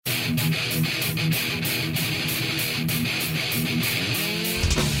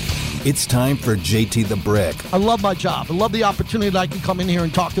It's time for JT the Brick. I love my job. I love the opportunity that I can come in here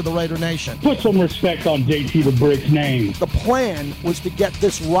and talk to the Raider Nation. Put some respect on JT the Brick's name. The plan was to get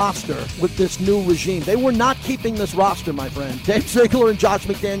this roster with this new regime. They were not keeping this roster, my friend. Dave Ziegler and Josh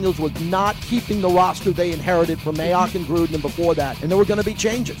McDaniels was not keeping the roster they inherited from Mayock and Gruden and before that. And there were going to be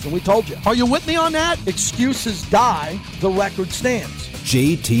changes, and we told you. Are you with me on that? Excuses die. The record stands.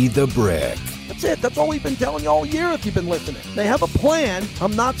 JT the Brick. That's it. That's all we've been telling you all year if you've been listening. They have a plan.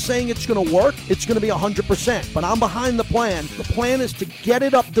 I'm not saying it's going to work. It's going to be 100%. But I'm behind the plan. The plan is to get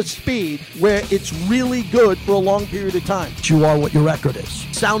it up to speed where it's really good for a long period of time. You are what your record is.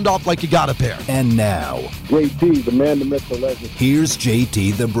 Sound off like you got a pair. And now, JT, the man, the myth, the legend. here's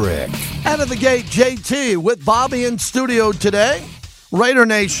JT the Brick. Out of the gate, JT with Bobby in studio today. Raider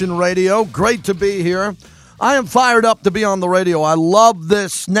Nation Radio. Great to be here. I am fired up to be on the radio. I love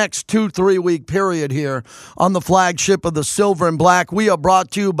this next 2-3 week period here on the flagship of the Silver and Black. We are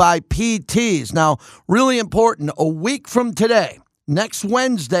brought to you by PTs. Now, really important, a week from today, next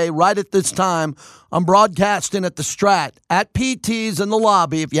Wednesday, right at this time, I'm broadcasting at the Strat at PTs in the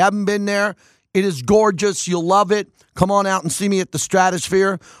lobby. If you haven't been there, it is gorgeous. You'll love it. Come on out and see me at the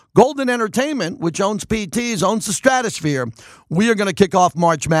Stratosphere. Golden Entertainment, which owns PTs, owns the Stratosphere. We are going to kick off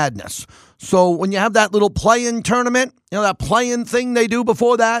March Madness. So when you have that little play-in tournament, that play-in thing they do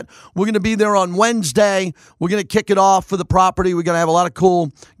before that, we're going to be there on Wednesday. We're going to kick it off for the property. We're going to have a lot of cool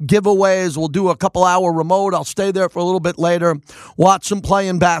giveaways. We'll do a couple-hour remote. I'll stay there for a little bit later, watch some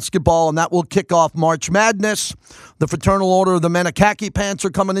play-in basketball, and that will kick off March Madness. The Fraternal Order of the Men of Khaki Pants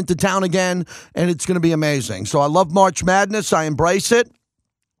are coming into town again, and it's going to be amazing. So I love March Madness. I embrace it.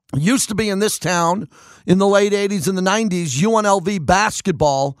 Used to be in this town in the late 80s and the 90s, UNLV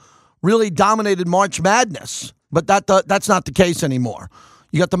basketball really dominated March Madness, but that's not the case anymore.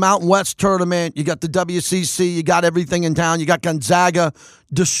 You got the Mountain West tournament, you got the WCC, you got everything in town. You got Gonzaga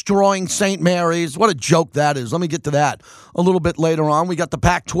destroying St. Mary's. What a joke that is. Let me get to that a little bit later on. We got the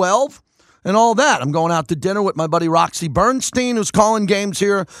Pac-12 and all that. I'm going out to dinner with my buddy Roxy Bernstein, who's calling games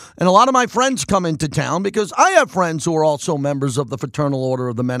here, and a lot of my friends come into town because I have friends who are also members of the Fraternal Order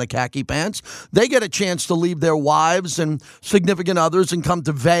of the Men of Khaki Pants. They get a chance to leave their wives and significant others and come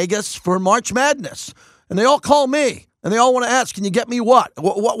to Vegas for March Madness. And they all call me, and they all want to ask, can you get me what?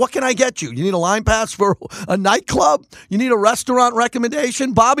 What can I get you? You need a line pass for a nightclub? You need a restaurant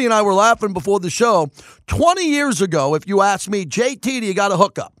recommendation? Bobby and I were laughing before the show. 20 years ago, if you asked me, JT, do you got a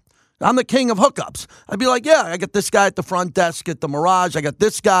hookup? I'm the king of hookups. I'd be like, yeah, I got this guy at the front desk at the Mirage. I got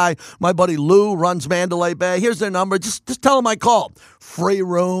this guy. My buddy Lou runs Mandalay Bay. Here's their number. Just tell them I called. Free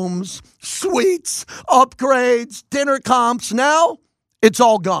rooms, suites, upgrades, dinner comps. Now, it's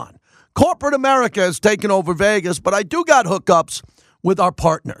all gone. Corporate America has taken over Vegas, but I do got hookups with our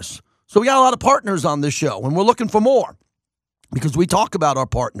partners. So we got a lot of partners on this show, and we're looking for more because we talk about our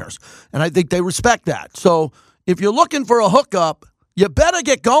partners, and I think they respect that. So if you're looking for a hookup, you better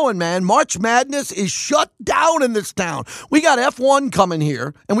get going, man. March Madness is shut down in this town. We got F1 coming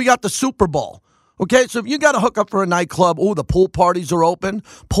here, and we got the Super Bowl. Okay, so if you got to hook up for a nightclub, the pool parties are open,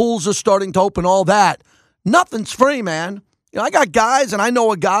 pools are starting to open, all that. Nothing's free, man. I got guys, and I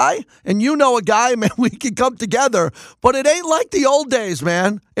know a guy, and you know a guy, man, we can come together. But it ain't like the old days,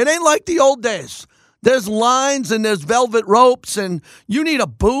 man. It ain't like the old days. There's lines, and there's velvet ropes, and you need a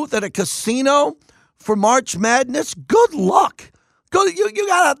booth at a casino for March Madness. Good luck. You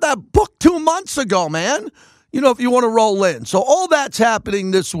got that book 2 months ago, man. If you want to roll in. So all that's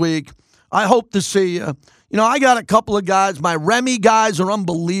happening this week. I hope to see you. I got a couple of guys. My Remy guys are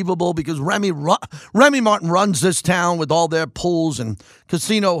unbelievable because Remy Martin runs this town with all their pools and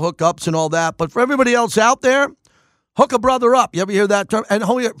casino hookups and all that. But for everybody else out there, hook a brother up. You ever hear that term? And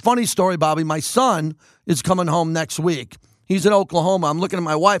funny story, Bobby. My son is coming home next week. He's in Oklahoma. I'm looking at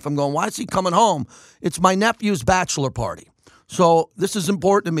my wife. I'm going, why is he coming home? It's my nephew's bachelor party. So this is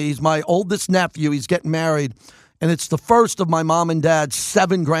important to me. He's my oldest nephew. He's getting married. And it's the first of my mom and dad's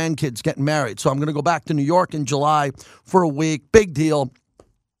 7 grandkids getting married. So I'm going to go back to New York in July for a week. Big deal.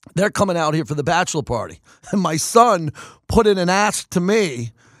 They're coming out here for the bachelor party. And my son put in an ask to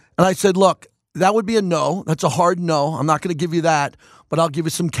me. And I said, look, that would be a no. That's a hard no. I'm not going to give you that. But I'll give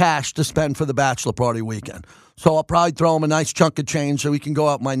you some cash to spend for the bachelor party weekend. So I'll probably throw him a nice chunk of change so he can go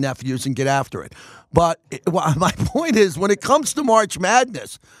out with my nephews and get after it. But my point is, when it comes to March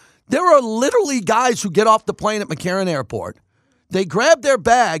Madness, there are literally guys who get off the plane at McCarran Airport. They grab their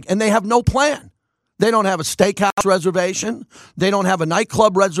bag, and they have no plan. They don't have a steakhouse reservation. They don't have a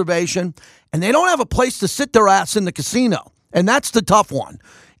nightclub reservation. And they don't have a place to sit their ass in the casino. And that's the tough one.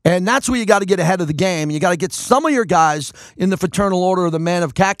 And that's where you got to get ahead of the game. You got to get some of your guys in the fraternal order of the man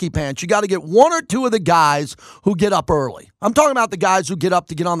of khaki pants. You got to get one or two of the guys who get up early. I'm talking about the guys who get up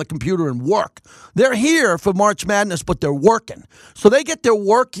to get on the computer and work. They're here for March Madness, but they're working. So they get their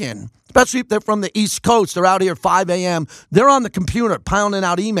work in, especially if they're from the East Coast. They're out here at 5 a.m. They're on the computer pounding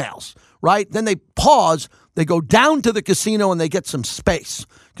out emails, right? Then they pause. They go down to the casino and they get some space.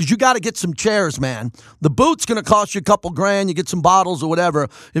 Because you got to get some chairs, man. The boot's going to cost you a couple grand. You get some bottles or whatever.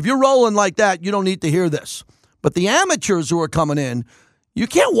 If you're rolling like that, you don't need to hear this. But the amateurs who are coming in, you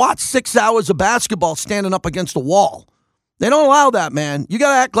can't watch 6 hours of basketball standing up against a wall. They don't allow that, man. You got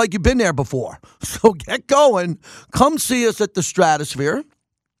to act like you've been there before. So get going. Come see us at the Stratosphere.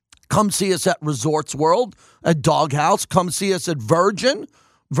 Come see us at Resorts World, at Doghouse. Come see us at Virgin.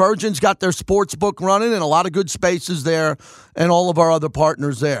 Virgin's got their sports book running and a lot of good spaces there and all of our other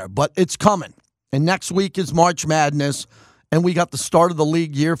partners there. But it's coming. And next week is March Madness, and we got the start of the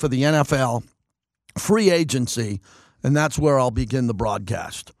league year for the NFL, free agency, and that's where I'll begin the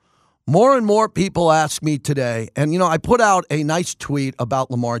broadcast. More and more people ask me today, and, I put out a nice tweet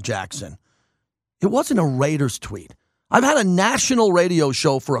about Lamar Jackson. It wasn't a Raiders tweet. I've had a national radio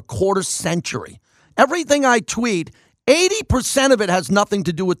show for a quarter century. Everything I tweet, 80% of it has nothing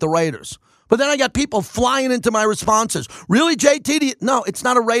to do with the Raiders. But then I got people flying into my responses. Really, JT? No, it's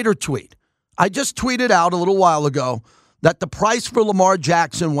not a Raider tweet. I just tweeted out a little while ago that the price for Lamar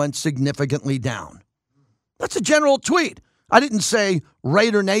Jackson went significantly down. That's a general tweet. I didn't say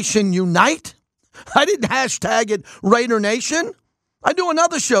Raider Nation Unite. I didn't hashtag it Raider Nation. I do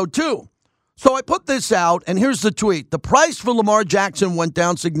another show too. So I put this out, and here's the tweet. The price for Lamar Jackson went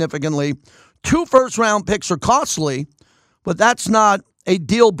down significantly. 2 first-round picks are costly, but that's not a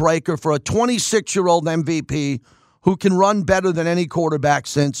deal breaker for a 26-year-old MVP who can run better than any quarterback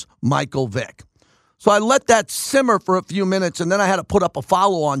since Michael Vick. So I let that simmer for a few minutes, and then I had to put up a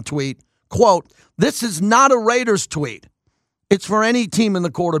follow-on tweet. Quote, this is not a Raiders tweet. It's for any team in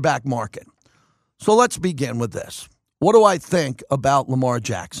the quarterback market. So let's begin with this. What do I think about Lamar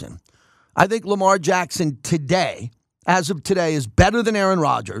Jackson? I think Lamar Jackson today, as of today, is better than Aaron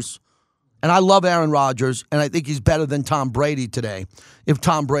Rodgers. And I love Aaron Rodgers, and I think he's better than Tom Brady today if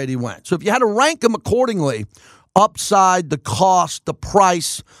Tom Brady went. So if you had to rank him accordingly, upside, the cost, the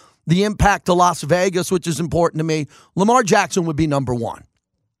price, the impact to Las Vegas, which is important to me, Lamar Jackson would be number one.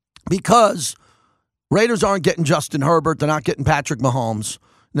 Because Raiders aren't getting Justin Herbert, they're not getting Patrick Mahomes,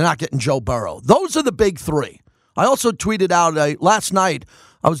 they're not getting Joe Burrow. Those are the big three. I also tweeted out last night,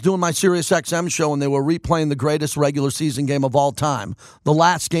 I was doing my SiriusXM show, and they were replaying the greatest regular season game of all time, the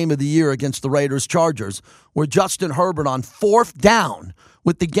last game of the year against the Raiders-Chargers, where Justin Herbert on 4th down,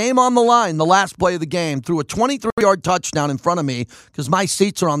 with the game on the line, the last play of the game, threw a 23-yard touchdown in front of me because my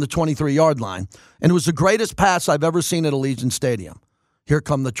seats are on the 23-yard line. And it was the greatest pass I've ever seen at Allegiant Stadium. Here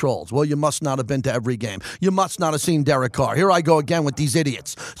come the trolls. Well, you must not have been to every game. You must not have seen Derek Carr. Here I go again with these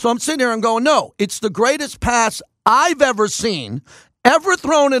idiots. So I'm sitting here and going, no, it's the greatest pass I've ever seen, ever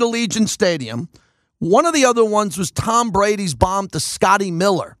thrown at Allegiant Stadium. One of the other ones was Tom Brady's bomb to Scotty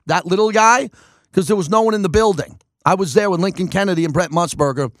Miller, that little guy, because there was no one in the building. I was there with Lincoln Kennedy and Brent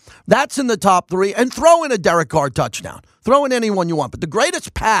Musburger. That's in the top 3. And throw in a Derek Carr touchdown. Throw in anyone you want. But the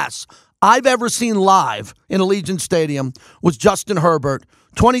greatest pass I've ever seen live in Allegiant Stadium was Justin Herbert,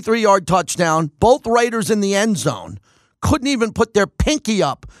 23-yard touchdown, both Raiders in the end zone. Couldn't even put their pinky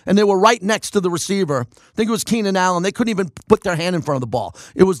up, and they were right next to the receiver. I think it was Keenan Allen. They couldn't even put their hand in front of the ball.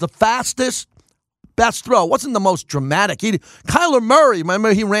 It was the fastest, best throw. It wasn't the most dramatic. Kyler Murray,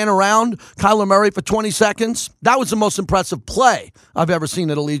 remember he ran around Kyler Murray for 20 seconds? That was the most impressive play I've ever seen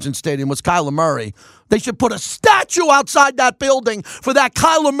at Allegiant Stadium was Kyler Murray. They should put a statue outside that building for that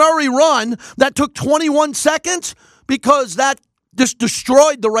Kyler Murray run that took 21 seconds because that just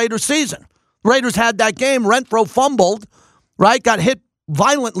destroyed the Raiders season. Raiders had that game. Renfro fumbled, right? Got hit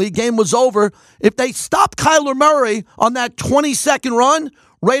violently. Game was over. If they stopped Kyler Murray on that 20-second run,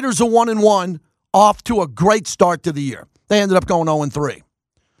 Raiders are 1-1, off to a great start to the year. They ended up going 0-3,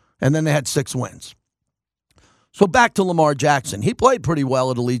 and then they had 6 wins. So back to Lamar Jackson. He played pretty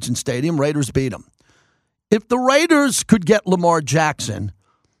well at Allegiant Stadium. Raiders beat him. If the Raiders could get Lamar Jackson,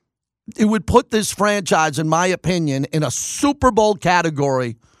 it would put this franchise, in my opinion, in a Super Bowl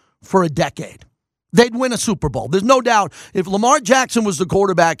category for a decade. They'd win a Super Bowl. There's no doubt. If Lamar Jackson was the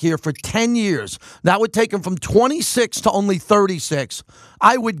quarterback here for 10 years, that would take him from 26 to only 36.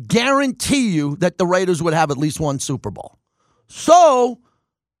 I would guarantee you that the Raiders would have at least one Super Bowl. So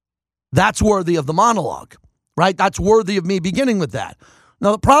that's worthy of the monologue, right? That's worthy of me beginning with that.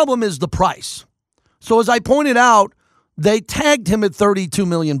 Now, the problem is the price. So as I pointed out, they tagged him at $32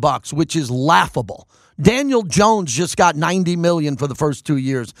 million, which is laughable. Daniel Jones just got $90 million for the first 2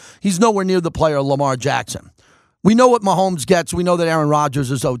 years. He's nowhere near the player Lamar Jackson. We know what Mahomes gets. We know that Aaron Rodgers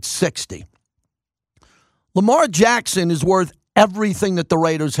is owed $60. Lamar Jackson is worth everything that the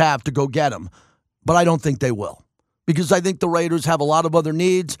Raiders have to go get him, but I don't think they will, because I think the Raiders have a lot of other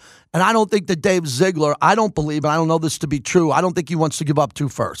needs, and I don't think that Dave Ziegler, I don't believe, and I don't know this to be true, I don't think he wants to give up 2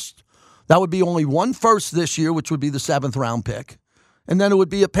 firsts. That would be only 1 first this year, which would be the 7th round pick, and then it would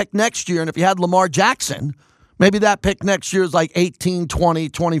be a pick next year, and if you had Lamar Jackson, maybe that pick next year is like 18, 20,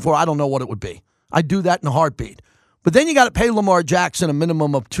 24, I don't know what it would be. I'd do that in a heartbeat. But then you got to pay Lamar Jackson a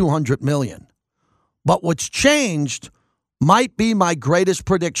minimum of $200 million. But what's changed might be my greatest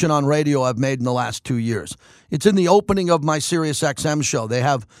prediction on radio I've made in the last 2 years. It's in the opening of my SiriusXM show. They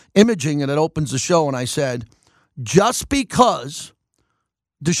have imaging, and it opens the show, and I said, just because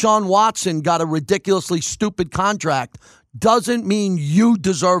Deshaun Watson got a ridiculously stupid contract doesn't mean you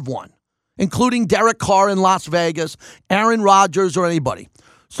deserve one, including Derek Carr in Las Vegas, Aaron Rodgers, or anybody.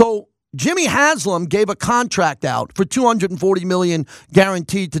 So Jimmy Haslam gave a contract out for $240 million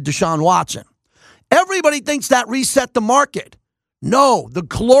guaranteed to Deshaun Watson. Everybody thinks that reset the market. No, the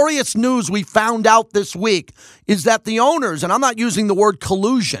glorious news we found out this week is that the owners, and I'm not using the word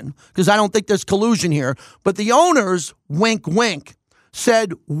collusion because I don't think there's collusion here, but the owners, wink, wink,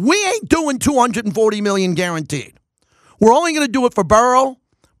 said, we ain't doing $240 million guaranteed. We're only going to do it for Burrow,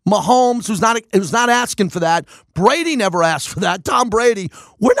 Mahomes, who's not asking for that. Brady never asked for that. Tom Brady.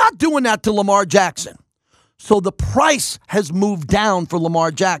 We're not doing that to Lamar Jackson. So the price has moved down for Lamar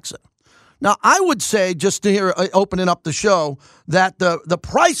Jackson. Now, I would say, just to hear opening up the show, that the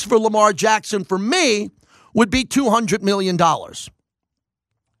price for Lamar Jackson for me would be $200 million.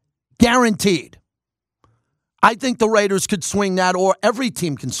 Guaranteed. I think the Raiders could swing that, or every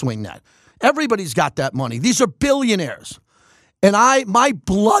team can swing that. Everybody's got that money. These are billionaires. And my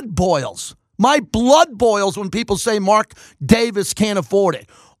blood boils. My blood boils when people say Mark Davis can't afford it.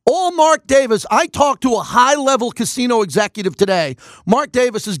 All Mark Davis, I talked to a high-level casino executive today. Mark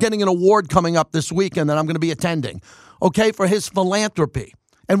Davis is getting an award coming up this weekend that I'm going to be attending, okay, for his philanthropy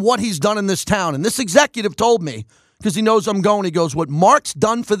and what he's done in this town. And this executive told me, because he knows I'm going, he goes, what Mark's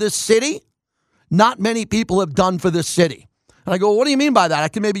done for this city, not many people have done for this city. And I go, what do you mean by that? I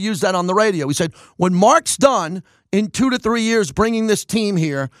can maybe use that on the radio. He said, when Mark's done in 2 to 3 years bringing this team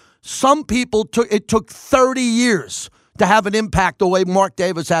here, some people it took 30 years to have an impact the way Mark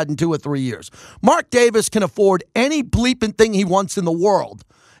Davis had in 2 or 3 years. Mark Davis can afford any bleeping thing he wants in the world.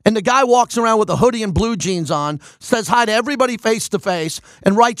 And the guy walks around with a hoodie and blue jeans on, says hi to everybody face to face,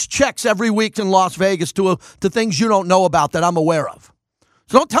 and writes checks every week in Las Vegas to things you don't know about that I'm aware of.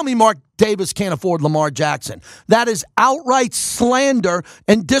 So don't tell me Mark Davis can't afford Lamar Jackson. That is outright slander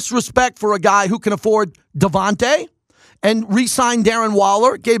and disrespect for a guy who can afford Devontae and re-signed Darren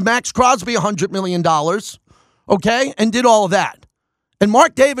Waller, gave Max Crosby $100 million, okay, and did all of that. And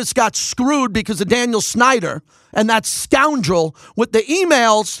Mark Davis got screwed because of Daniel Snyder and that scoundrel with the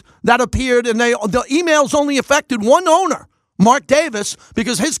emails that appeared, and the emails only affected one owner, Mark Davis,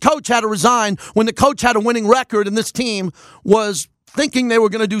 because his coach had to resign when the coach had a winning record and this team was thinking they were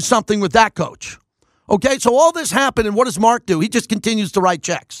going to do something with that coach. Okay, so all this happened, and what does Mark do? He just continues to write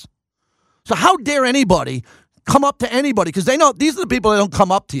checks. So how dare anybody come up to anybody, because they know these are the people that don't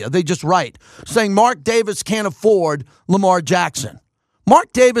come up to you. They just write, saying Mark Davis can't afford Lamar Jackson.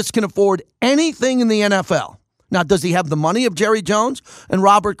 Mark Davis can afford anything in the NFL. Now, does he have the money of Jerry Jones and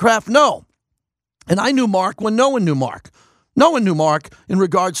Robert Kraft? No. And I knew Mark when no one knew Mark. No one knew Mark in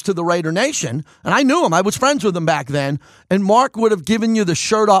regards to the Raider Nation, and I knew him. I was friends with him back then, and Mark would have given you the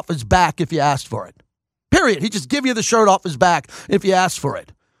shirt off his back if you asked for it. Period. He'd just give you the shirt off his back if you asked for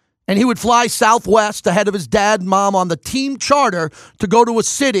it. And he would fly Southwest ahead of his dad and mom on the team charter to go to a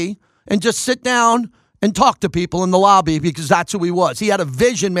city and just sit down and talk to people in the lobby, because that's who he was. He had a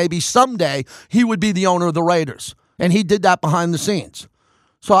vision maybe someday he would be the owner of the Raiders, and he did that behind the scenes.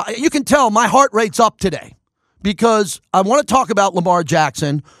 So you can tell my heart rate's up today, because I want to talk about Lamar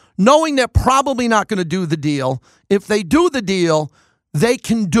Jackson, knowing they're probably not going to do the deal. If they do the deal, they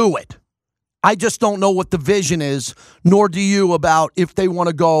can do it. I just don't know what the vision is, nor do you, about if they want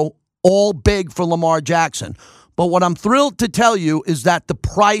to go all big for Lamar Jackson. But what I'm thrilled to tell you is that the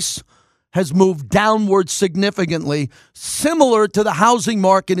price has moved downward significantly, similar to the housing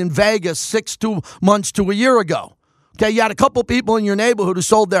market in Vegas 6 months to a year ago. Okay, you had a couple people in your neighborhood who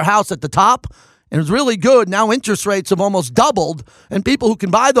sold their house at the top, and it was really good. Now interest rates have almost doubled, and people who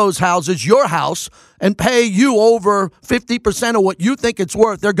can buy those houses, your house, and pay you over 50% of what you think it's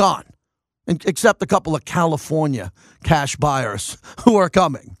worth, they're gone. Except a couple of California cash buyers who are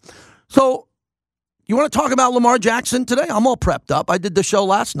coming. So you want to talk about Lamar Jackson today? I'm all prepped up. I did the show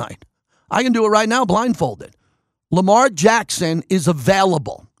last night. I can do it right now blindfolded. Lamar Jackson is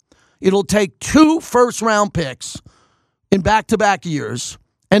available. It'll take 2 first-round picks in back-to-back years,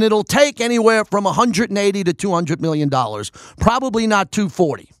 and it'll take anywhere from $180 to $200 million. Probably not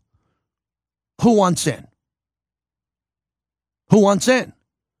 $240. Who wants in? Who wants in?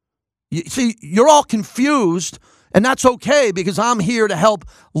 You see, you're all confused, and that's okay because I'm here to help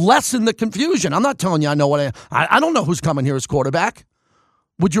lessen the confusion. I'm not telling you I know what I don't know who's coming here as quarterback.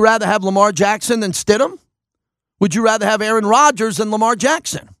 Would you rather have Lamar Jackson than Stidham? Would you rather have Aaron Rodgers than Lamar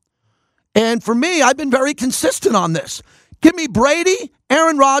Jackson? And for me, I've been very consistent on this. Give me Brady,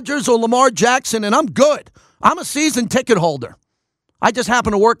 Aaron Rodgers, or Lamar Jackson, and I'm good. I'm a season ticket holder. I just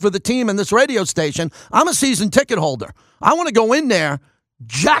happen to work for the team in this radio station. I'm a season ticket holder. I want to go in there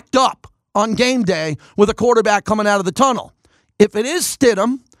jacked up on game day with a quarterback coming out of the tunnel. If it is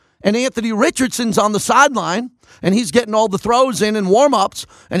Stidham and Anthony Richardson's on the sideline and he's getting all the throws in and warm-ups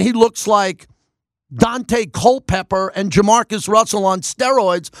and he looks like Dante Culpepper and Jamarcus Russell on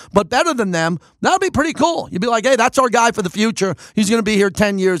steroids, but better than them, that would be pretty cool. You'd be like, hey, that's our guy for the future. He's going to be here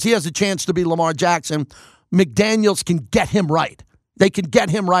 10 years. He has a chance to be Lamar Jackson. McDaniels can get him right. They can get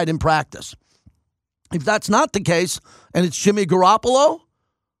him right in practice. If that's not the case and it's Jimmy Garoppolo,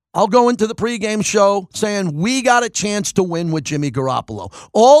 I'll go into the pregame show saying we got a chance to win with Jimmy Garoppolo.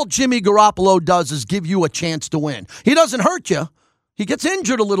 All Jimmy Garoppolo does is give you a chance to win. He doesn't hurt you. He gets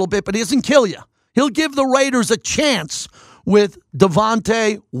injured a little bit, but he doesn't kill you. He'll give the Raiders a chance with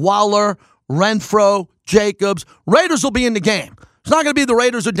Devontae, Waller, Renfro, Jacobs. Raiders will be in the game. It's not going to be the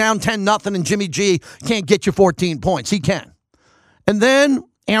Raiders are down 10-0 and Jimmy G can't get you 14 points. He can. And then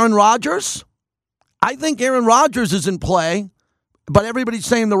Aaron Rodgers. I think Aaron Rodgers is in play, but everybody's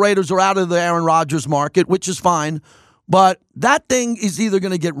saying the Raiders are out of the Aaron Rodgers market, which is fine. But that thing is either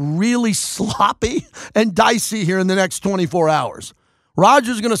going to get really sloppy and dicey here in the next 24 hours.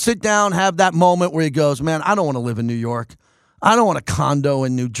 Rodgers is going to sit down, have that moment where he goes, man, I don't want to live in New York. I don't want a condo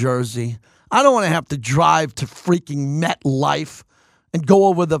in New Jersey. I don't want to have to drive to freaking MetLife and go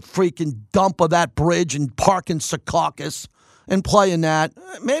over the freaking dump of that bridge and park in Secaucus and play in that.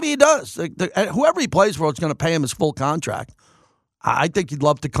 Maybe he does. Whoever he plays for is going to pay him his full contract. I think he'd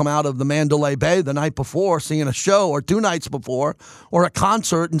love to come out of the Mandalay Bay the night before, seeing a show, or 2 nights before, or a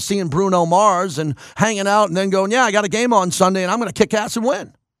concert and seeing Bruno Mars and hanging out and then going, yeah, I got a game on Sunday and I'm going to kick ass and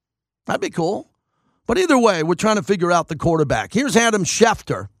win. That'd be cool. But either way, we're trying to figure out the quarterback. Here's Adam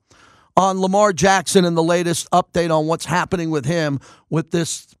Schefter on Lamar Jackson and the latest update on what's happening with him with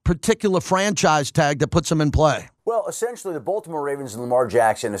this particular franchise tag that puts him in play. Well, essentially, the Baltimore Ravens and Lamar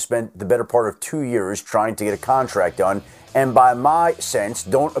Jackson have spent the better part of 2 years trying to get a contract done, and by my sense,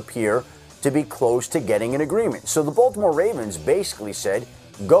 don't appear to be close to getting an agreement. So the Baltimore Ravens basically said,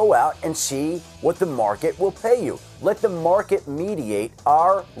 go out and see what the market will pay you. Let the market mediate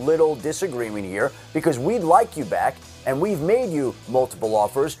our little disagreement here, because we'd like you back, and we've made you multiple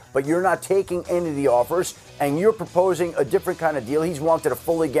offers, but you're not taking any of the offers, and you're proposing a different kind of deal. He's wanted a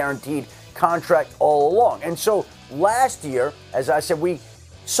fully guaranteed contract all along. And so last year, as I said, we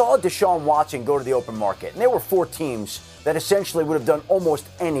saw Deshaun Watson go to the open market, and there were 4 teams that essentially would have done almost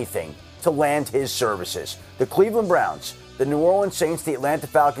anything to land his services. The Cleveland Browns, the New Orleans Saints, the Atlanta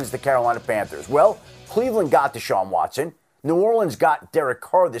Falcons, the Carolina Panthers. Well, Cleveland got Deshaun Watson. New Orleans got Derek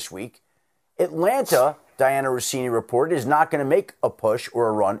Carr this week. Atlanta, Diana Rossini reported, is not going to make a push or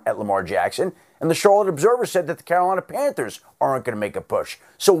a run at Lamar Jackson. And the Charlotte Observer said that the Carolina Panthers aren't going to make a push.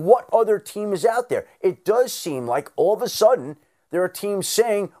 So what other team is out there? It does seem like all of a sudden there are teams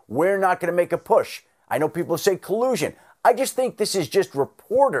saying we're not going to make a push. I know people say collusion. I just think this is just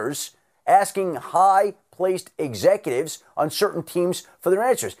reporters asking high-placed executives on certain teams for their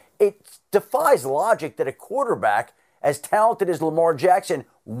answers. It defies logic that a quarterback as talented as Lamar Jackson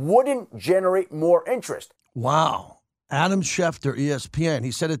wouldn't generate more interest. Wow. Adam Schefter, ESPN,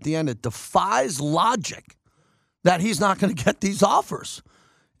 he said at the end, it defies logic that he's not going to get these offers.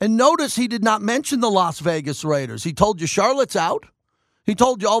 And notice he did not mention the Las Vegas Raiders. He told you Charlotte's out. He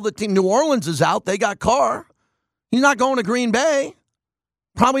told you all the team, New Orleans is out. They got Carr. He's not going to Green Bay.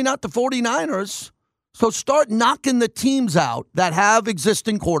 Probably not the 49ers. So start knocking the teams out that have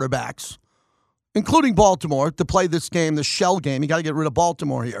existing quarterbacks, including Baltimore, to play this game, the shell game. You got to get rid of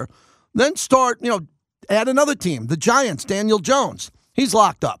Baltimore here. Then start, add another team, the Giants, Daniel Jones. He's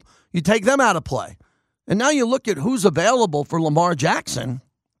locked up. You take them out of play. And now you look at who's available for Lamar Jackson.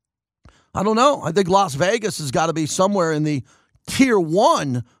 I don't know. I think Las Vegas has got to be somewhere in the tier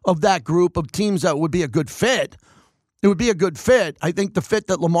 1 of that group of teams that would be a good fit. It would be a good fit. I think the fit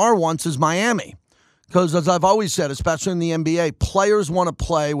that Lamar wants is Miami. Because as I've always said, especially in the NBA, players want to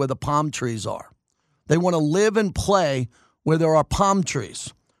play where the palm trees are. They want to live and play where there are palm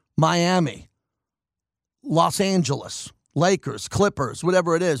trees. Miami, Los Angeles, Lakers, Clippers,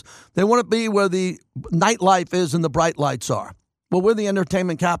 whatever it is. They want to be where the nightlife is and the bright lights are. Well, we're the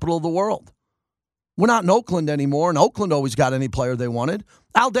entertainment capital of the world. We're not in Oakland anymore, and Oakland always got any player they wanted.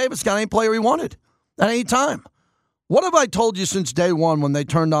 Al Davis got any player he wanted at any time. What have I told you since day one when they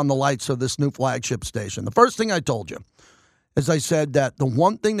turned on the lights of this new flagship station? The first thing I told you is I said that the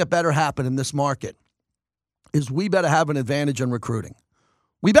one thing that better happen in this market is we better have an advantage in recruiting.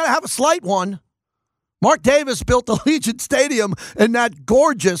 We better have a slight one. Mark Davis built Allegiant Stadium in that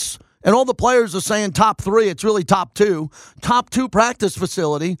gorgeous, and all the players are saying top 3. It's really top 2 practice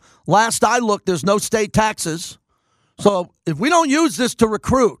facility. Last I looked, there's no state taxes. So if we don't use this to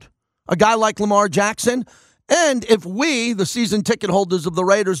recruit a guy like Lamar Jackson, and if we, the season ticket holders of the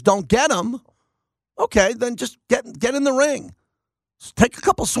Raiders, don't get him, okay, then just get in the ring. Take a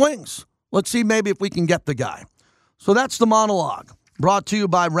couple swings. Let's see maybe if we can get the guy. So that's the monologue. Brought to you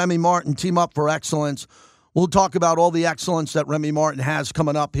by Remy Martin, Team Up for Excellence. We'll talk about all the excellence that Remy Martin has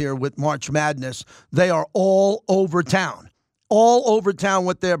coming up here with March Madness. They are all over town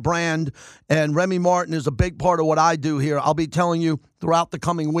with their brand, and Remy Martin is a big part of what I do here. I'll be telling you throughout the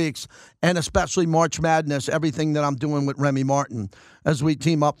coming weeks, and especially March Madness, everything that I'm doing with Remy Martin as we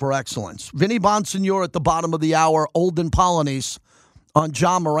team up for excellence. Vinny Bonsignore at the bottom of the hour, Olden Polynice on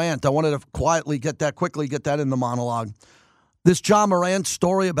John Morant. I wanted to quickly get that in the monologue. This John Morant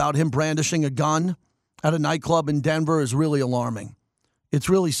story about him brandishing a gun at a nightclub in Denver is really alarming. It's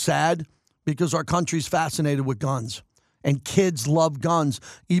really sad because our country's fascinated with guns. And kids love guns,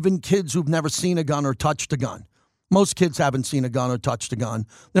 even kids who've never seen a gun or touched a gun. Most kids haven't seen a gun or touched a gun.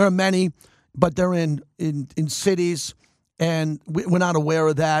 There are many, but they're in cities, and we're not aware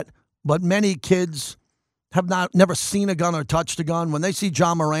of that. But many kids have never seen a gun or touched a gun. When they see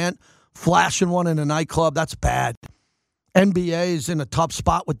John Morant flashing one in a nightclub, that's bad. NBA is in a tough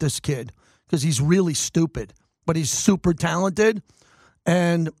spot with this kid because he's really stupid, but he's super talented,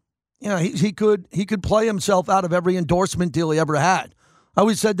 and he could play himself out of every endorsement deal he ever had. I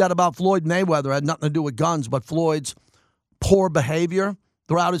always said that about Floyd Mayweather. It had nothing to do with guns, but Floyd's poor behavior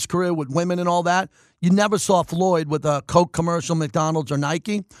throughout his career with women and all that. You never saw Floyd with a Coke commercial, McDonald's, or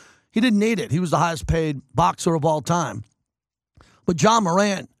Nike. He didn't need it. He was the highest paid boxer of all time. But John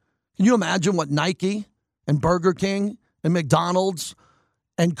Morant, can you imagine what Nike and Burger King and McDonald's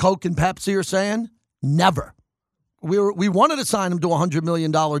and Coke and Pepsi are saying? Never. We wanted to sign him to a $100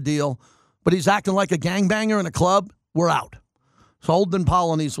 million deal, but he's acting like a gangbanger in a club. We're out. So Olden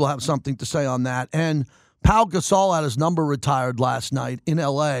Polynice will have something to say on that. And Pau Gasol had his number retired last night in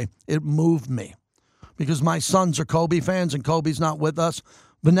L.A. It moved me because my sons are Kobe fans and Kobe's not with us.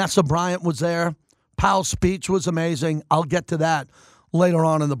 Vanessa Bryant was there. Pau's speech was amazing. I'll get to that later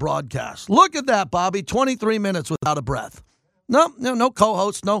on in the broadcast. Look at that, Bobby. 23 minutes without a breath. No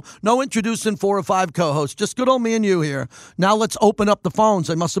co-hosts, no introducing 4 or 5 co-hosts. Just good old me and you here. Now let's open up the phones.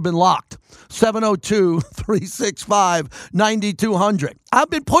 They must have been locked. 702-365-9200. I've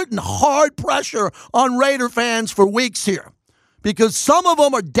been putting hard pressure on Raider fans for weeks here because some of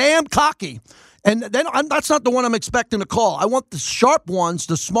them are damn cocky. And then that's not the one I'm expecting to call. I want the sharp ones,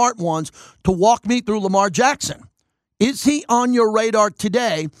 the smart ones, to walk me through Lamar Jackson. Is he on your radar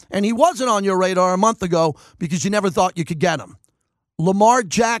today? And he wasn't on your radar a month ago because you never thought you could get him. Lamar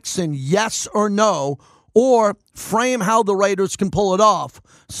Jackson, yes or no, or frame how the Raiders can pull it off.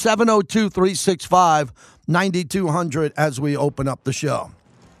 702-365-9200 as we open up the show.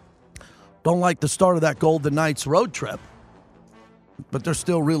 Don't like the start of that Golden Knights road trip, but they're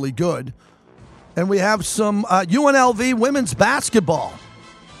still really good. And we have some UNLV women's basketball.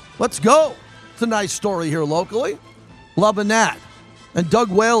 Let's go. It's a nice story here locally. Loving that. And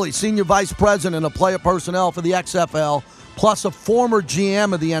Doug Whaley, Senior Vice President of Player Personnel for the XFL, plus a former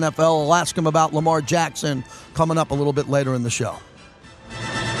GM of the NFL. I'll ask him about Lamar Jackson coming up a little bit later in the show.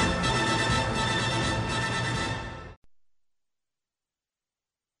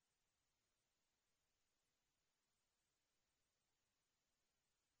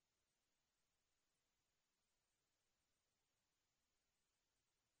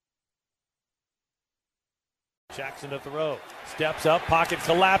 Jackson to throw. Steps up, pocket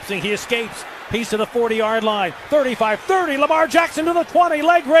collapsing. He escapes. He's to the 40-yard line. 35-30. Lamar Jackson to the 20.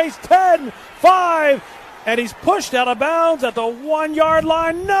 Leg raise 10-5. And he's pushed out of bounds at the 1-yard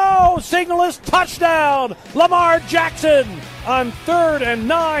line. No! Signal is touchdown. Lamar Jackson on 3rd and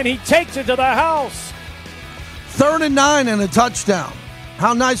 9. He takes it to the house. 3rd and 9 and a touchdown.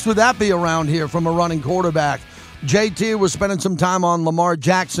 How nice would that be around here from a running quarterback? JT was spending some time on Lamar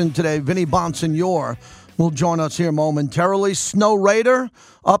Jackson today. Vinny Bonsignore will join us here momentarily. Snow Raider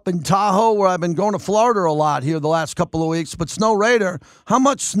up in Tahoe, where I've been going to Florida a lot here the last couple of weeks. But Snow Raider, how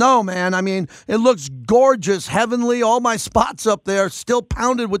much snow, man? I mean, it looks gorgeous, heavenly. All my spots up there still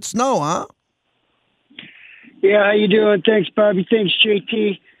pounded with snow, huh? Yeah, how you doing? Thanks, Bobby. Thanks,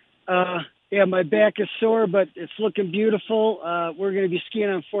 JT. Yeah, my back is sore, but it's looking beautiful. We're going to be skiing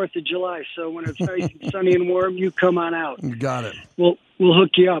on 4th of July, so when it's nice and sunny and warm, you come on out. You got it. We'll hook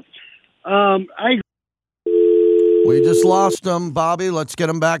you up. We just lost him, Bobby. Let's get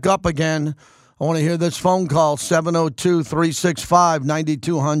him back up again. I want to hear this phone call,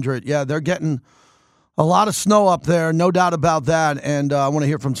 702-365-9200. Yeah, they're getting a lot of snow up there, no doubt about that. And I want to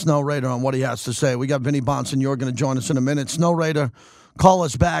hear from Snow Raider on what he has to say. We got Vinny Bonson. You're going to join us in a minute. Snow Raider, call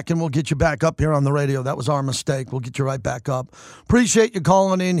us back, and we'll get you back up here on the radio. That was our mistake. We'll get you right back up. Appreciate you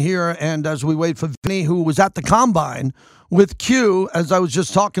calling in here. And as we wait for Vinny, who was at the Combine with Q, as I was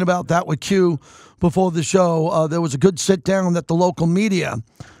just talking about that with Q before the show, there was a good sit-down that the local media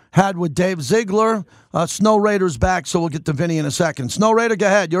had with Dave Ziegler. Snow Raider's back, so we'll get to Vinny in a second. Snow Raider, go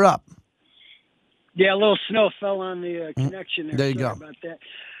ahead. You're up. Yeah, a little snow fell on the connection there. There you Sorry go. about that.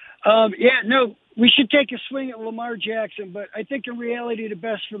 We should take a swing at Lamar Jackson, but I think in reality the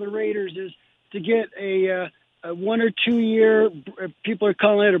best for the Raiders is to get a 1 or 2 year, people are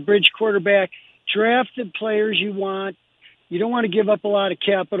calling it a bridge quarterback, drafted players you want. You don't want to give up a lot of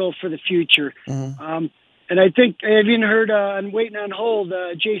capital for the future. Mm-hmm. And I think I even heard on Waiting on Hold,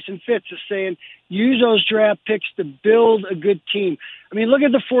 Jason Fitz is saying, use those draft picks to build a good team. I mean, look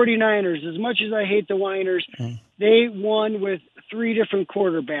at the 49ers. As much as I hate the whiners, they won with 3 different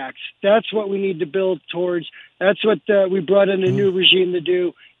quarterbacks. That's what we need to build towards. That's what we brought in a new regime to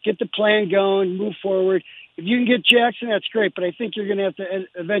do. Get the plan going, move forward. If you can get Jackson, that's great, but I think you're going to have to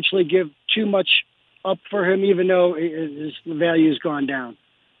eventually give too much up for him, even though his value has gone down.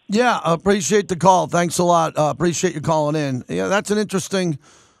 Yeah, appreciate the call. Thanks a lot. Appreciate you calling in. Yeah, that's an interesting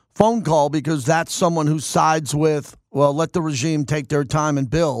phone call because that's someone who sides with, well, let the regime take their time and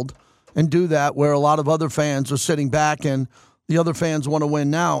build and do that, where a lot of other fans are sitting back and the other fans want to win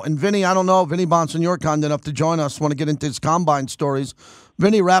now. And Vinny, I don't know, Vinny Bonson, you're kind enough to join us. Want to get into his Combine stories.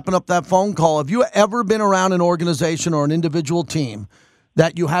 Vinny, wrapping up that phone call, have you ever been around an organization or an individual team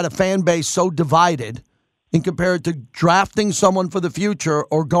that you had a fan base so divided in compared to drafting someone for the future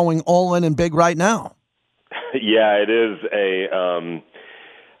or going all in and big right now? Yeah, it is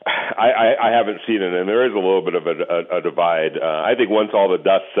I haven't seen it, and there is a little bit of a divide. I think once all the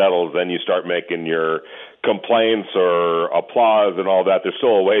dust settles, then you start making your complaints or applause and all that. There's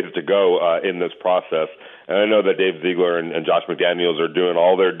still a ways to go in this process. And I know that Dave Ziegler and Josh McDaniels are doing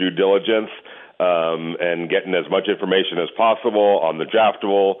all their due diligence and getting as much information as possible on the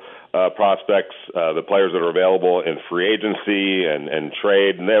draftable prospects, the players that are available in free agency and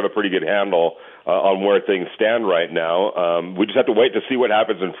trade, and they have a pretty good handle on where things stand right now. We just have to wait to see what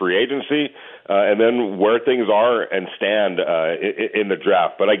happens in free agency and then where things are and stand in the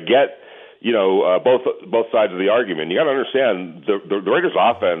draft. But I get, both sides of the argument. You got to understand the Raiders'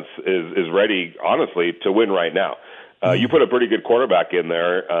 offense is ready, honestly, to win right now. You put a pretty good quarterback in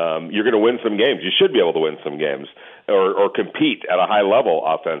there, you're going to win some games. You should be able to win some games or compete at a high level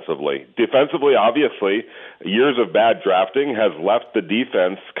offensively. Defensively, obviously, years of bad drafting has left the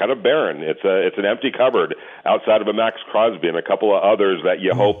defense kind of barren. It's an empty cupboard outside of a Max Crosby and a couple of others that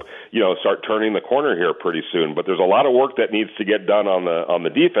you hope, start turning the corner here pretty soon. But there's a lot of work that needs to get done on the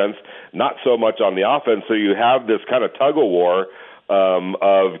defense, not so much on the offense. So you have this kind of tug of war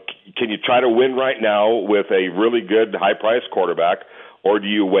of can you try to win right now with a really good high-priced quarterback, or do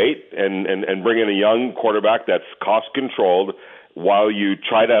you wait and bring in a young quarterback that's cost-controlled while you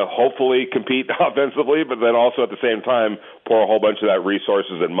try to hopefully compete offensively, but then also at the same time pour a whole bunch of that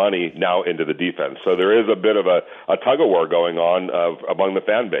resources and money now into the defense. So there is a bit of a tug-of-war going on among the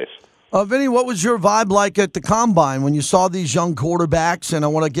fan base. Vinny, what was your vibe like at the Combine when you saw these young quarterbacks? And I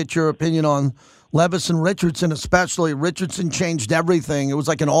want to get your opinion on Levis and Richardson, especially. Richardson changed everything. It was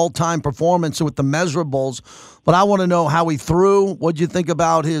like an all-time performance with the measurables. But I want to know how he threw. What did you think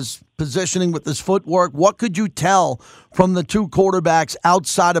about his positioning with his footwork? What could you tell from the two quarterbacks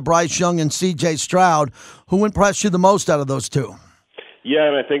outside of Bryce Young and C.J. Stroud? Who impressed you the most out of those two? Yeah,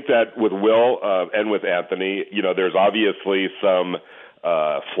 and I think that with Will and with Anthony, there's obviously some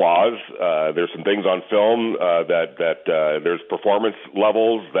flaws. There's some things on film that there's performance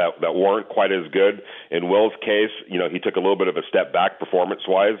levels that weren't quite as good. In Will's case, he took a little bit of a step back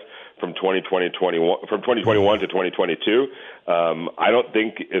performance-wise from 2021 to 2022. I don't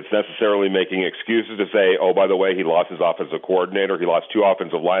think it's necessarily making excuses to say, oh, by the way, he lost his offensive coordinator. He lost 2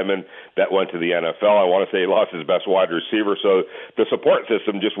 offensive linemen that went to the NFL. I want to say he lost his best wide receiver. So the support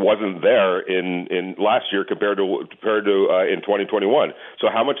system just wasn't there in last year compared to in 2021. So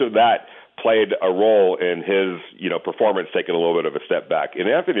how much of that played a role in his, performance taking a little bit of a step back? In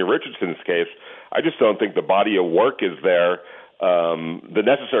Anthony Richardson's case, I just don't think the body of work is there. The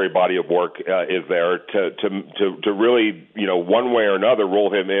necessary body of work is there to really, one way or another,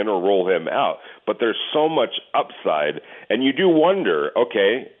 roll him in or roll him out. But there's so much upside, and you do wonder,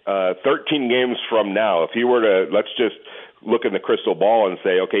 13 games from now, if he were to, let's just look in the crystal ball and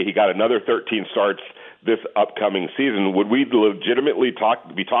say, okay, he got another 13 starts this upcoming season, would we legitimately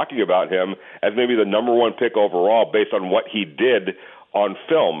be talking about him as maybe the number 1 pick overall based on what he did on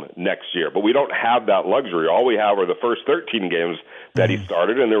film next year? But we don't have that luxury. All we have are the first 13 games that he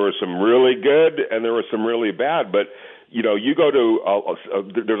started, and there were some really good and there were some really bad. But, you go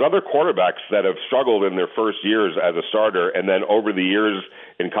to there's other quarterbacks that have struggled in their first years as a starter and then over the years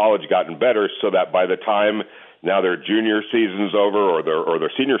in college gotten better, so that by the time now their junior season's over or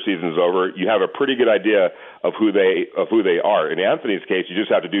their senior season's over, you have a pretty good idea of who they are. In Anthony's case, you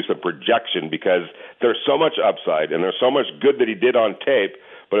just have to do some projection because there's so much upside and there's so much good that he did on tape,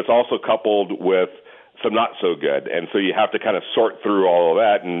 but it's also coupled with some not so good. And so you have to kind of sort through all of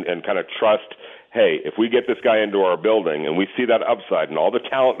that and kind of trust, hey, if we get this guy into our building and we see that upside and all the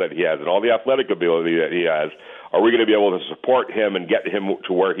talent that he has and all the athletic ability that he has, are we going to be able to support him and get him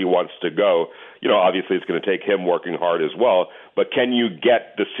to where he wants to go? Obviously it's going to take him working hard as well, but can you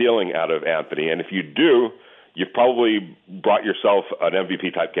get the ceiling out of Anthony? And if you do, you've probably brought yourself an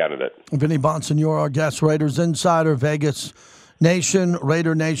MVP-type candidate. Vinny Bonsignore, our guest, Raiders Insider, Vegas Nation,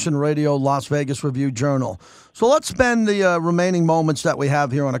 Raider Nation Radio, Las Vegas Review-Journal. So let's spend the remaining moments that we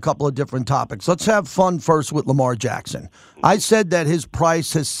have here on a couple of different topics. Let's have fun first with Lamar Jackson. I said that his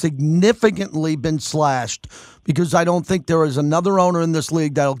price has significantly been slashed because I don't think there is another owner in this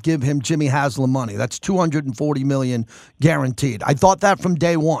league that'll give him Jimmy Haslam money. That's $240 million guaranteed. I thought that from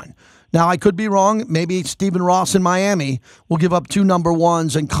day one. Now, I could be wrong. Maybe Stephen Ross in Miami will give up 2 number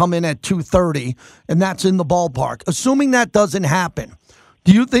ones and come in at 230, and that's in the ballpark. Assuming that doesn't happen,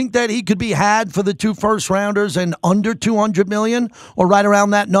 do you think that he could be had for the 2 first-rounders and under $200 million, or right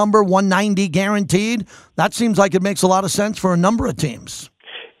around that number, 190 guaranteed? That seems like it makes a lot of sense for a number of teams.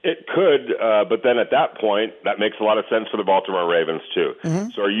 It could, but then at that point, that makes a lot of sense for the Baltimore Ravens, too. Mm-hmm.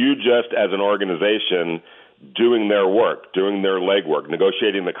 So are you just, as an organization, doing their work, doing their legwork,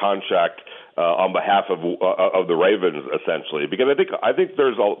 negotiating the contract on behalf of the Ravens, essentially? Because I think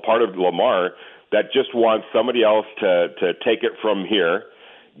there's a part of Lamar that just wants somebody else to take it from here,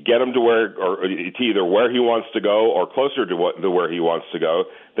 get him to either where he wants to go or closer to where he wants to go,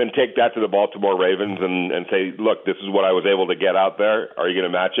 then take that to the Baltimore Ravens and say, look, this is what I was able to get out there. Are you going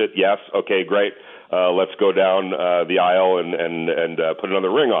to match it? Yes. Okay, great. Let's go down the aisle and put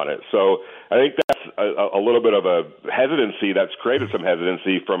another ring on it. So I think that's a little bit of a hesitancy that's created some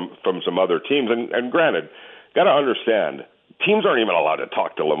hesitancy from some other teams. And granted, got to understand, teams aren't even allowed to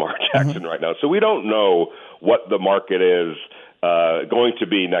talk to Lamar Jackson right now. So we don't know what the market is going to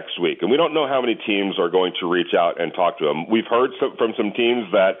be next week. And we don't know how many teams are going to reach out and talk to him. We've heard from some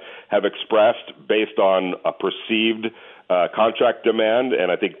teams that have expressed based on a perceived contract demand,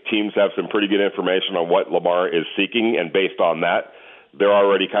 and I think teams have some pretty good information on what Lamar is seeking, and based on that, they're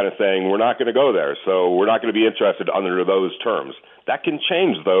already kind of saying, we're not going to go there, so we're not going to be interested under those terms. That can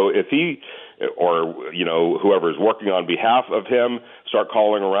change, though, if he or whoever is working on behalf of him start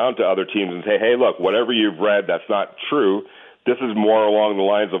calling around to other teams and say, hey, look, whatever you've read, that's not true. This is more along the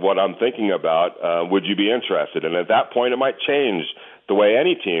lines of what I'm thinking about. Would you be interested? And at that point, it might change the way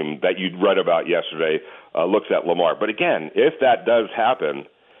any team that you read about yesterday looks at Lamar. But again, if that does happen,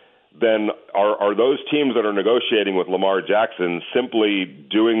 then are those teams that are negotiating with Lamar Jackson simply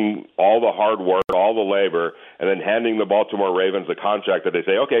doing all the hard work, all the labor, and then handing the Baltimore Ravens a contract that they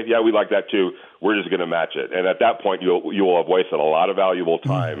say, okay, yeah, we like that too, we're just going to match it. And at that point, you will have wasted a lot of valuable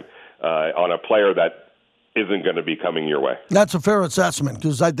time on a player that isn't going to be coming your way. That's a fair assessment,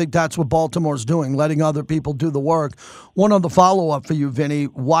 because I think that's what Baltimore's doing, letting other people do the work. One other follow-up for you, Vinny.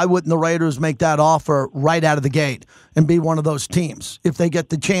 Why wouldn't the Raiders make that offer right out of the gate and be one of those teams? If they get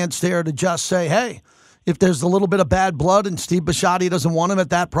the chance there to just say, hey, if there's a little bit of bad blood and Steve Bisciotti doesn't want him at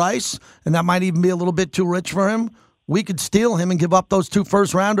that price, and that might even be a little bit too rich for him, we could steal him and give up those 2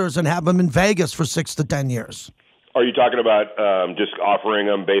 first-rounders and have him in Vegas for 6 to 10 years. Are you talking about just offering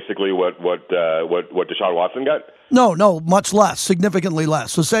them basically what Deshaun Watson got? No, much less, significantly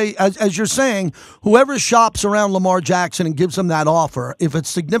less. So say, as you're saying, whoever shops around Lamar Jackson and gives him that offer, if it's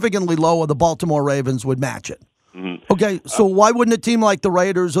significantly lower, the Baltimore Ravens would match it. Mm-hmm. Okay, so why wouldn't a team like the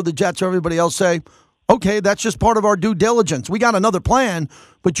Raiders or the Jets or everybody else say, okay, that's just part of our due diligence. We got another plan,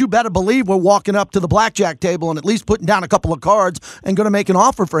 but you better believe we're walking up to the blackjack table and at least putting down a couple of cards and going to make an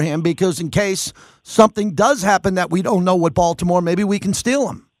offer for him because in case something does happen that we don't know with Baltimore, maybe we can steal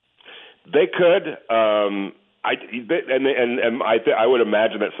him. They could. I would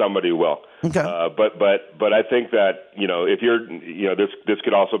imagine that somebody will. Okay. But I think that if you're this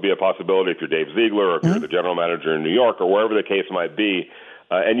could also be a possibility if you're Dave Ziegler or if you're the general manager in New York or wherever the case might be,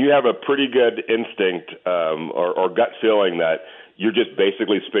 and you have a pretty good instinct or gut feeling that you're just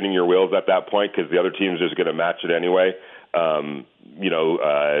basically spinning your wheels at that point because the other team's just going to match it anyway. Then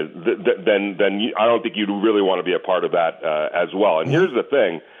I don't think you'd really want to be a part of that as well. And here's the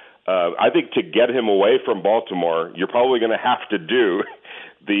thing. I think to get him away from Baltimore, you're probably going to have to do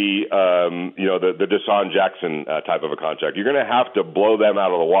the Deshaun Jackson type of a contract. You're going to have to blow them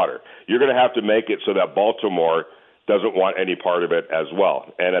out of the water. You're going to have to make it so that Baltimore doesn't want any part of it as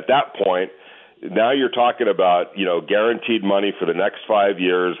well. And at that point, now you're talking about guaranteed money for the next 5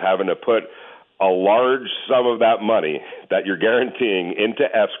 years, having to put a large sum of that money that you're guaranteeing into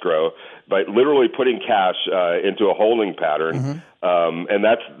escrow by literally putting cash into a holding pattern. Mm-hmm. And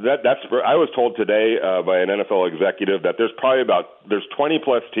that's I was told today by an NFL executive that there's 20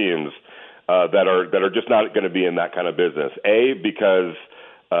 plus teams that are just not going to be in that kind of business. Because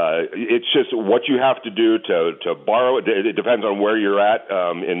it's just what you have to do to borrow. It depends on where you're at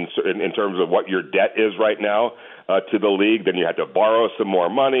in terms of what your debt is right now to the league. Then you have to borrow some more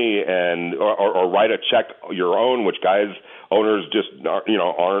money or write a check your own, which owners just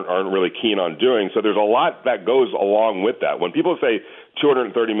aren't really keen on doing. So there's a lot that goes along with that. When people say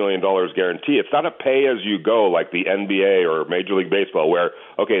 $230 million guarantee, it's not a pay as you go like the NBA or Major League Baseball, where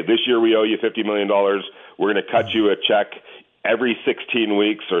this year we owe you $50 million. We're going to cut you a check every 16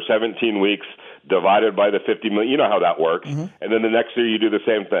 weeks or 17 weeks divided by the 50 million. You know how that works. Mm-hmm. And then the next year you do the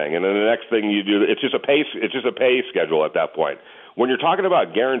same thing. And then the next thing you do, it's just a pay schedule at that point. When you're talking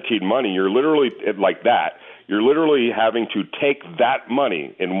about guaranteed money, you're literally like that. You're literally having to take that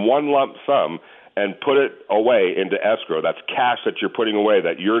money in one lump sum and put it away into escrow. That's cash that you're putting away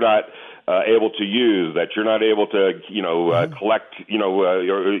that you're not able to use, that you're not able to, collect,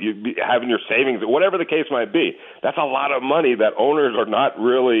 or having your savings, whatever the case might be. That's a lot of money that owners are not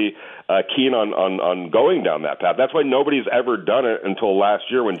really keen on going down that path. That's why nobody's ever done it until last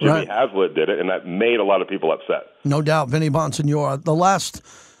year when Jimmy Haslett did it, and that made a lot of people upset. No doubt, Vinny Bonsignore. The last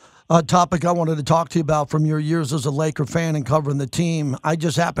topic I wanted to talk to you about from your years as a Laker fan and covering the team, I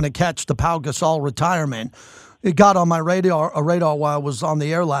just happened to catch the Pau Gasol retirement. It got on my radar while I was on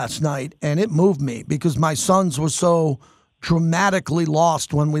the air last night, and it moved me because my sons were so dramatically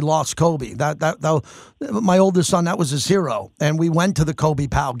lost when we lost Kobe. That my oldest son, that was his hero, and we went to the Kobe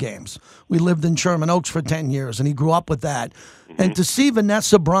Pau games. We lived in Sherman Oaks for 10 years, and he grew up with that. Mm-hmm. And to see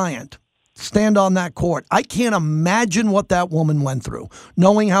Vanessa Bryant stand on that court, I can't imagine what that woman went through,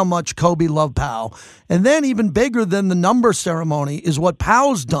 knowing how much Kobe loved Pau. And then even bigger than the number ceremony is what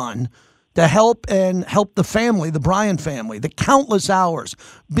Pau's done to help the family, the Bryant family, the countless hours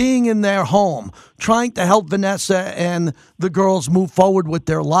being in their home, trying to help Vanessa and the girls move forward with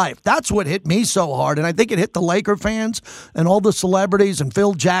their life. That's what hit me so hard, and I think it hit the Laker fans and all the celebrities and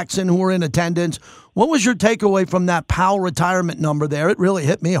Phil Jackson who were in attendance. What was your takeaway from that Pau retirement number there? It really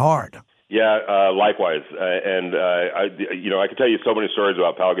hit me hard. Yeah, likewise. I could tell you so many stories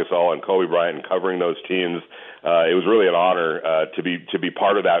about Pau Gasol and Kobe Bryant and covering those teams. It was really an honor to be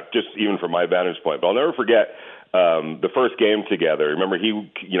part of that, just even from my vantage point. But I'll never forget the first game together. Remember,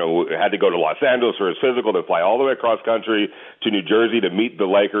 he had to go to Los Angeles for his physical, to fly all the way across country to New Jersey to meet the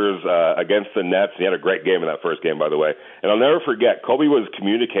Lakers against the Nets. He had a great game in that first game, by the way. And I'll never forget, Kobe was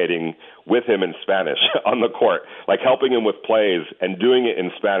communicating with him in Spanish on the court, like helping him with plays and doing it in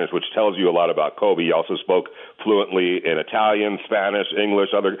Spanish, which tells you a lot about Kobe. He also spoke fluently in Italian, Spanish, English,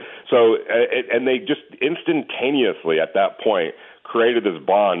 and they just instantaneously at that point created this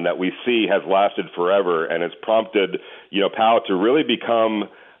bond that we see has lasted forever, and it's prompted, Pau to really become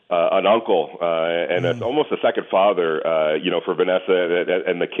an uncle and almost a second father, for Vanessa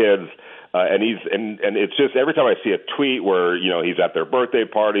and the kids. And it's just every time I see a tweet where he's at their birthday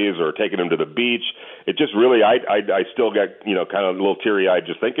parties or taking them to the beach, it just really I still get kind of a little teary eyed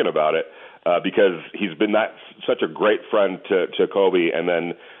just thinking about it because he's been such a great friend to Kobe, and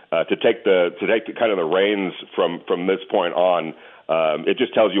then to take the kind of the reins from this point on. it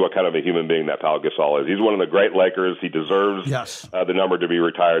just tells you what kind of a human being that Pau Gasol is. He's one of the great Lakers. He deserves the number to be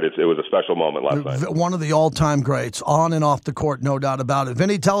retired. It was a special moment last night. One of the all-time greats, on and off the court, no doubt about it.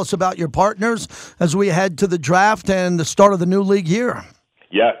 Vinny, tell us about your partners as we head to the draft and the start of the new league year.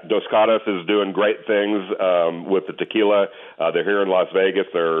 Yeah, Dos Caras is doing great things with the tequila. They're here in Las Vegas.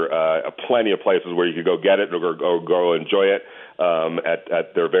 There are plenty of places where you can go get it or go enjoy it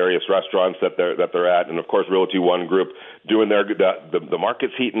at their various restaurants that they're at, and of course, Realty One Group doing the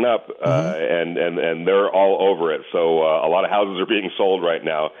market's heating up, and they're all over it. So a lot of houses are being sold right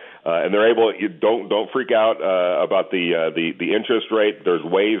now, and they're able. You don't freak out about the interest rate. There's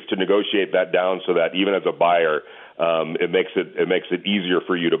ways to negotiate that down so that even as a buyer, it makes it easier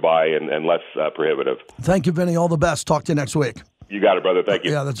for you to buy and less prohibitive. Thank you, Vinny. All the best. Talk to you next week. You got it, brother. Thank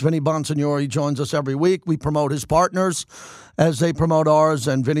you. Yeah, that's Vinny Bonsignore. He joins us every week. We promote his partners as they promote ours,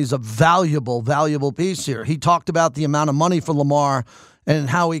 and Vinny's a valuable piece here. He talked about the amount of money for Lamar and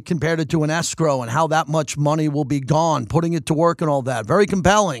how he compared it to an escrow and how that much money will be gone, putting it to work and all that. Very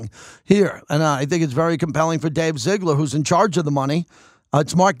compelling here. And I think it's very compelling for Dave Ziegler, who's in charge of the money.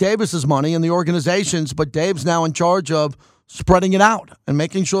 It's Mark Davis's money and the organizations, but Dave's now in charge of spreading it out and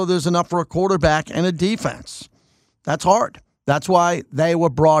making sure there's enough for a quarterback and a defense. That's hard. That's why they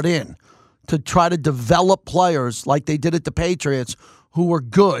were brought in, to try to develop players like they did at the Patriots who were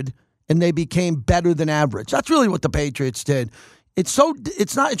good and they became better than average. That's really what the Patriots did. It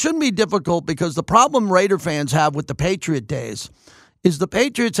shouldn't be difficult, because the problem Raider fans have with the Patriot days is the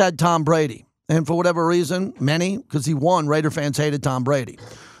Patriots had Tom Brady. And for whatever reason, because he won, Raider fans hated Tom Brady.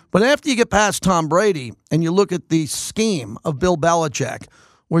 But after you get past Tom Brady and you look at the scheme of Bill Belichick,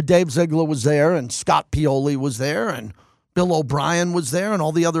 where Dave Ziegler was there and Scott Pioli was there and Bill O'Brien was there and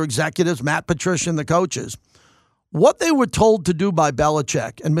all the other executives, Matt Patricia and the coaches, what they were told to do by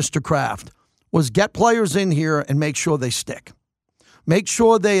Belichick and Mr. Kraft was get players in here and make sure they stick. Make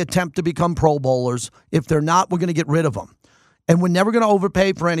sure they attempt to become Pro Bowlers. If they're not, we're going to get rid of them. And we're never going to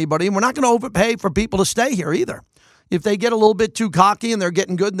overpay for anybody, and we're not going to overpay for people to stay here either. If they get a little bit too cocky and they're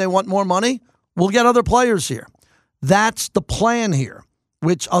getting good and they want more money, we'll get other players here. That's the plan here,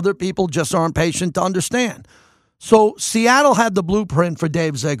 which other people just aren't patient to understand. So Seattle had the blueprint for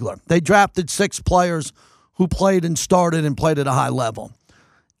Dave Ziegler. They drafted 6 players who played and started and played at a high level.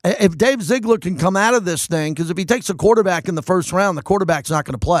 If Dave Ziegler can come out of this thing, because if he takes a quarterback in the first round, the quarterback's not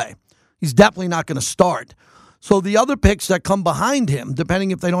going to play. He's definitely not going to start. So the other picks that come behind him,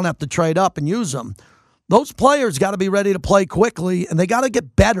 depending if they don't have to trade up and use them, those players got to be ready to play quickly, and they got to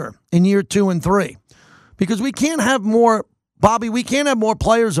get better in year 2 and 3. Because we can't have more, Bobby, we can't have more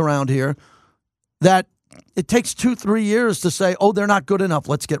players around here that it takes 2-3 years to say, oh, they're not good enough,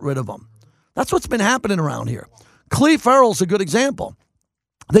 let's get rid of them. That's what's been happening around here. Cleve Farrell's a good example.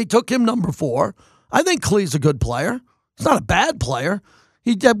 They took him number 4. I think Cleve's a good player. He's not a bad player.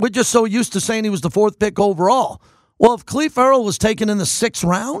 We're just so used to saying he was the 4th pick overall. Well, if Cleve Farrell was taken in the 6th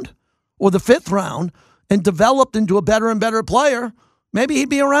round or the 5th round and developed into a better and better player, maybe he'd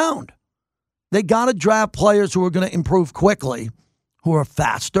be around. They got to draft players who are going to improve quickly, who are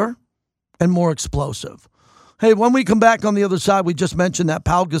faster and more explosive. Hey, when we come back on the other side, we just mentioned that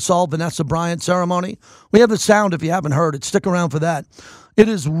Pau Gasol, Vanessa Bryant ceremony. We have the sound if you haven't heard it. Stick around for that. It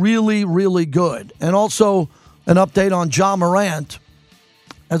is really, really good. And also an update on Ja Morant,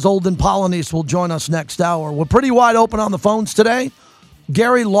 as Olden Polynice will join us next hour. We're pretty wide open on the phones today.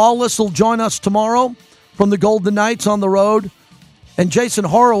 Gary Lawless will join us tomorrow from the Golden Knights on the road. And Jason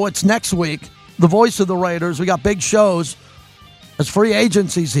Horowitz next week, the voice of the Raiders. We got big shows as free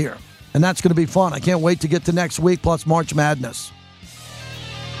agencies here. And that's going to be fun. I can't wait to get to next week, plus March Madness.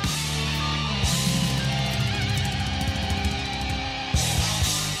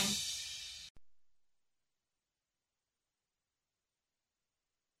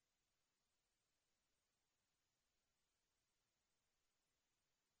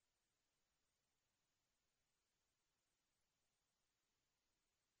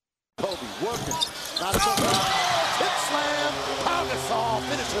 Kobe working. Not so hip slam. Pau Gasol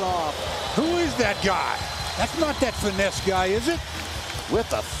finish it off. Who is that guy? That's not that finesse guy, is it?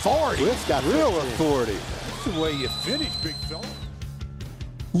 With authority. It's got real authority. That's the way you finish, big fella.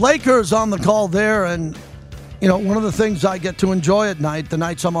 Lakers on the call there, and one of the things I get to enjoy at night, the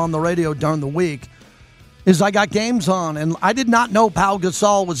nights I'm on the radio during the week, is I got games on, and I did not know Pau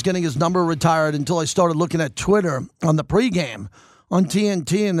Gasol was getting his number retired until I started looking at Twitter on the pregame on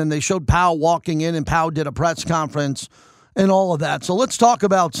TNT, and then they showed Pau walking in, and Pau did a press conference and all of that. So let's talk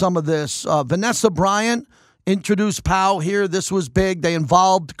about some of this. Vanessa Bryant introduced Pau here. This was big. They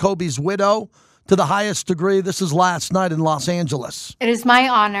involved Kobe's widow to the highest degree. This is last night in Los Angeles. It is my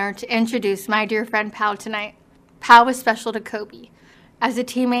honor to introduce my dear friend Pau tonight. Pau is special to Kobe. as a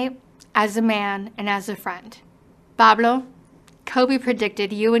teammate, as a man, and as a friend. Pablo, Kobe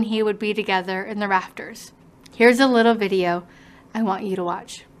predicted you and he would be together in the rafters. Here's a little video I want you to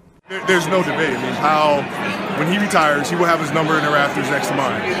watch. There's no debate. I mean, Pau, when he retires, he will have his number in the rafters next to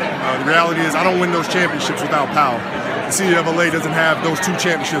mine. The reality is I don't win those championships without Pau. The city of LA doesn't have those 2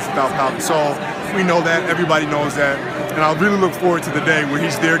 championships without Pau. So we know that. Everybody knows that. And I really look forward to the day where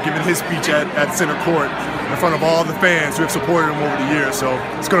he's there giving his speech at center court in front of all the fans who have supported him over the years. So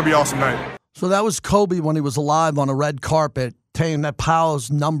it's going to be an awesome night. So that was Kobe when he was alive on a red carpet, saying that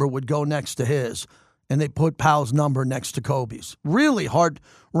Pau's number would go next to his. And they put Pau's number next to Kobe's. Really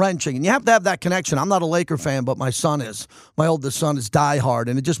heart-wrenching. And you have to have that connection. I'm not a Laker fan, but my son is. My oldest son is diehard.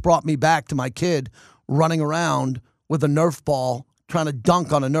 And it just brought me back to my kid running around with a Nerf ball, trying to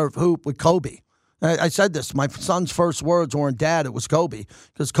dunk on a Nerf hoop with Kobe. I said this. My son's first words weren't Dad, it was Kobe.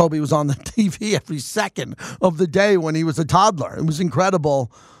 Because Kobe was on the TV every second of the day when he was a toddler. It was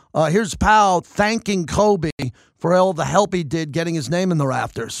incredible. Here's Pau thanking Kobe for all the help he did getting his name in the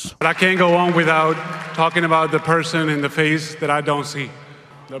rafters. But I can't go on without talking about the person in the face that I don't see.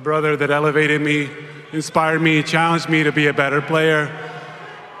 The brother that elevated me, inspired me, challenged me to be a better player,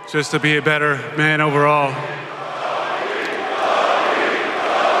 just to be a better man overall.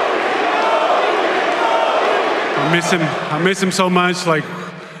 I miss him so much, like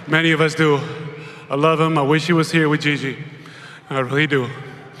many of us do. I love him. I wish he was here with Gigi. I really do.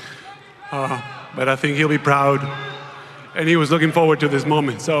 But I think he'll be proud. And he was looking forward to this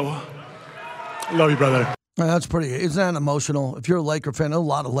moment. So, I love you, brother. That's pretty. Isn't that emotional? If you're a Laker fan, a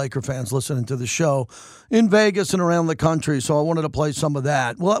lot of Laker fans listening to the show in Vegas and around the country. So I wanted to play some of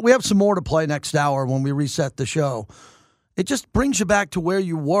that. Well, we have some more to play next hour when we reset the show. It just brings you back to where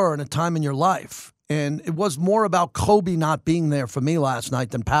you were in a time in your life. And it was more about Kobe not being there for me last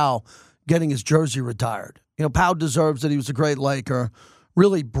night than Pau getting his jersey retired. You know, Pau deserves it. He was a great Laker.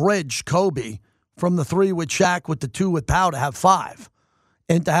 Really bridged Kobe from the 3 with Shaq with the 2 with Pau to have 5.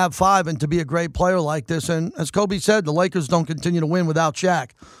 And to have 5 and to be a great player like this. And as Kobe said, the Lakers don't continue to win without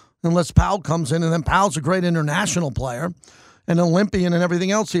Shaq unless Pau comes in. And then Pau's a great international player, an Olympian and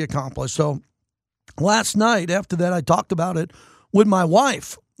everything else he accomplished. So last night, after that, I talked about it with my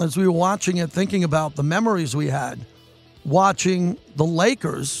wife as we were watching it, thinking about the memories we had watching the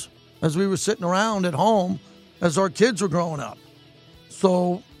Lakers as we were sitting around at home as our kids were growing up.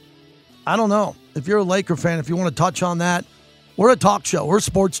 So I don't know. If you're a Laker fan, if you want to touch on that, we're a talk show. We're a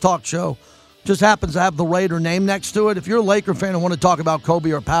sports talk show. Just happens to have the Raider name next to it. If you're a Laker fan and want to talk about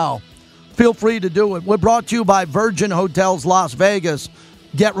Kobe or Pau, feel free to do it. We're brought to you by Virgin Hotels Las Vegas.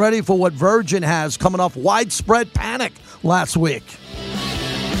 Get ready for what Virgin has coming off widespread panic last week.